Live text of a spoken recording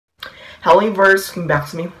Hello viewers, welcome back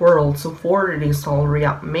to my world. So for today's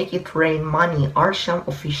Rsiam Make It Rain Money Rsiam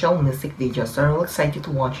official music video. So I'm really excited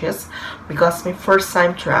to watch this because it's my first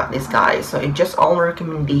time to try this, guys. So it's just all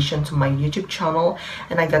recommendation to my YouTube channel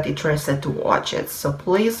and I got interested to watch it. So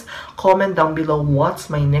please comment down below what's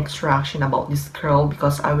my next reaction about this girl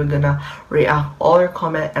because I will gonna react all your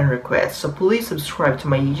comment and requests. So please subscribe to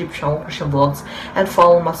my YouTube channel Rsiam Vlogs and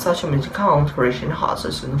follow my social media account Rsiam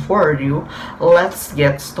Houses. So without further ado, let's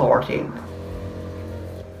get started.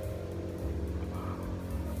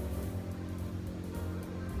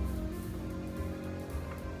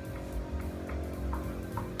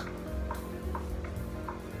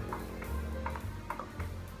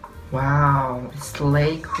 Wow, it's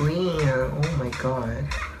Lake Green. Oh my god.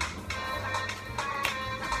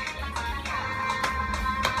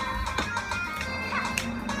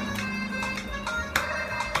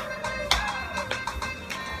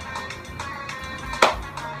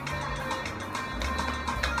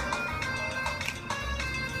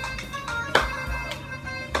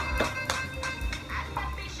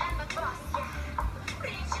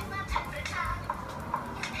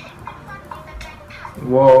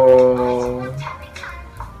 Whoa.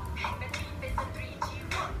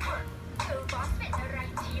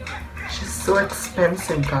 She's so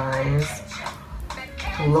expensive, guys.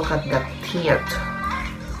 Look at that teeth.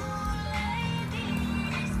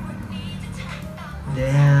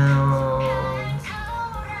 Damn.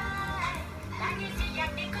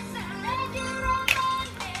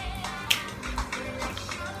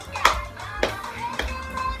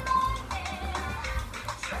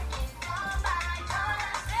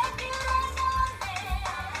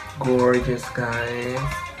 Gorgeous, guys.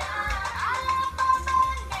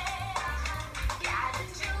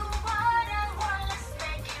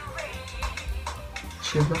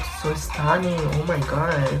 She looks so stunning. Oh my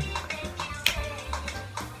god.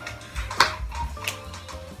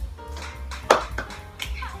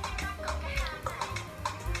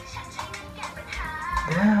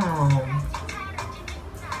 Damn.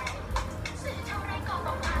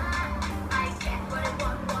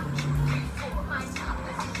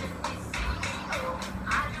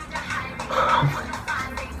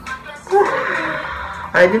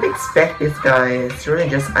 I didn't expect this, guys. It's really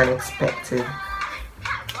just unexpected.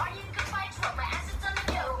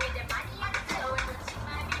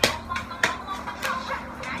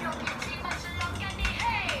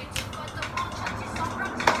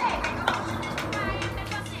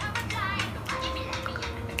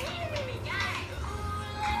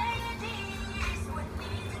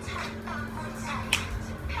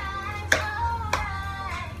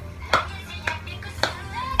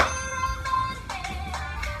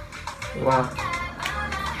 Wow.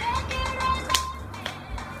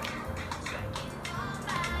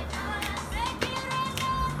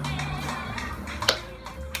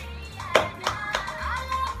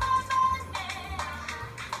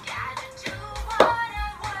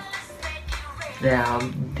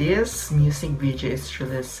 Yeah, this music video is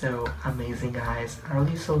really so amazing, guys. I'm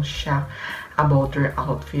really so shocked about their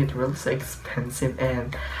outfit, really so expensive,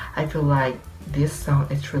 and I feel like this song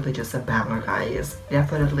is really just a banger, guys.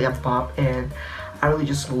 Definitely a pop, and I really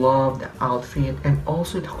just love the outfit and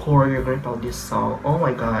also the choreography of this song. Oh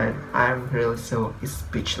my god, I'm really so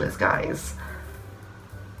speechless, guys.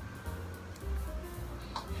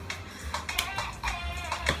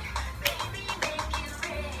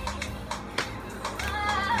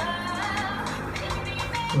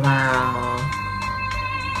 Wow.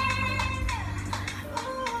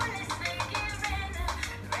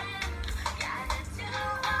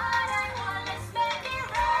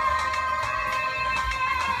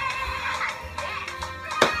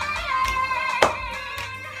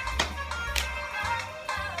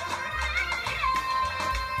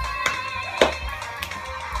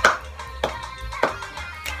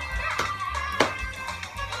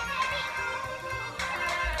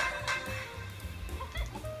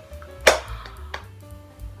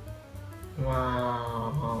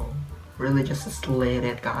 Wow, really just slayed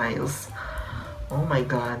it, guys. Oh my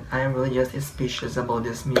god, I'm really just speechless about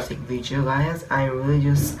this music video, guys. I really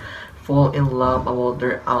just fall in love about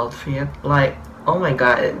their outfit. Like, oh my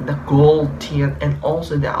god, the gold teeth and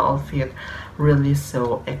also the outfit really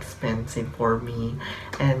so expensive for me,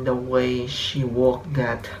 and the way she walked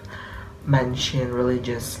that mansion really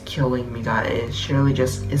just killing me, guys. She really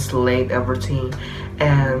just slayed everything,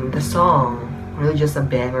 and the song really just a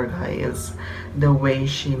banger, guys. The way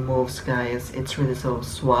she moves, guys, it's really so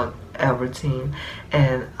swag everything,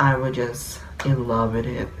 and I will just in love with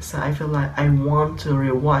it. So I feel like I want to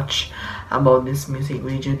rewatch about this music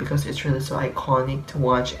video because it's really so iconic to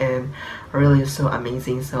watch and really so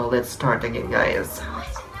amazing. So let's start again, guys.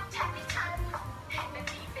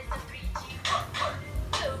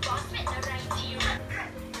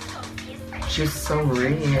 She's so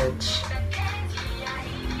rich.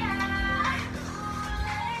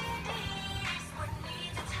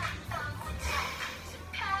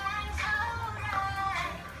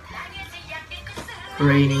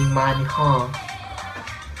 Raining money, huh?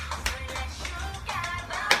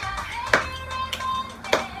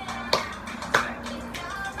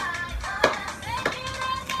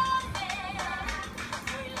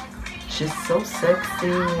 She's so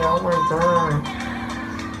sexy, oh my god.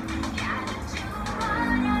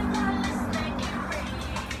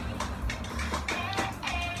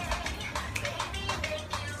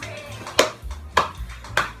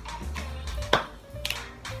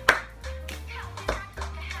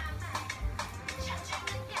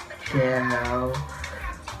 Yeah.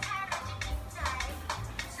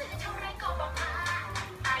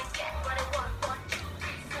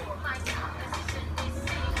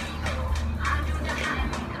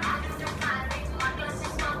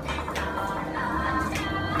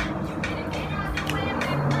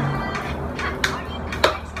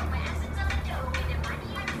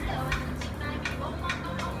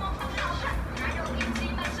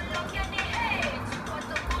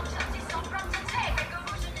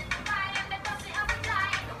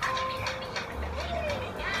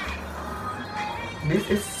 This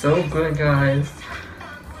is so good, guys.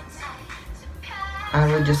 I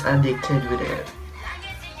was just addicted with it.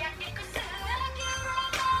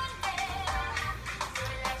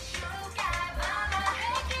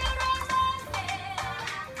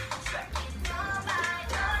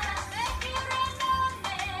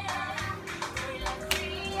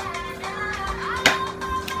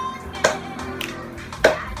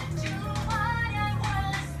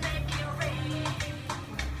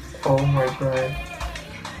 Oh my god.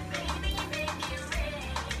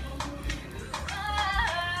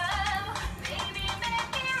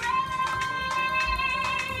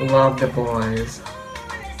 Love the boys.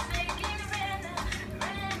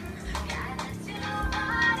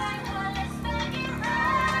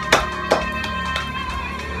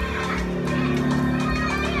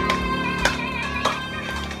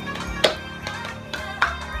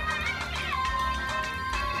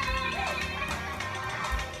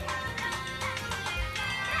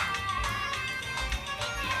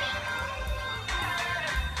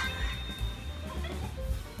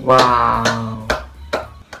 Wow.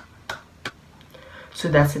 So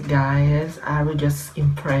that's it, guys. I was just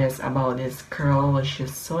impressed about this girl.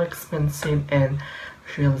 She's so expensive and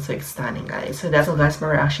really so stunning, guys. So that's all, guys, my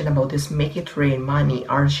reaction about this Make It Rain Money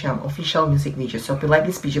Rsiam official music video. So if you like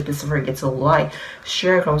this video, please don't forget to like,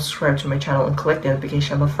 share, comment, subscribe to my channel, and click the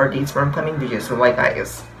notification bell for dates for upcoming videos. So bye,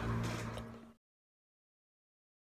 guys.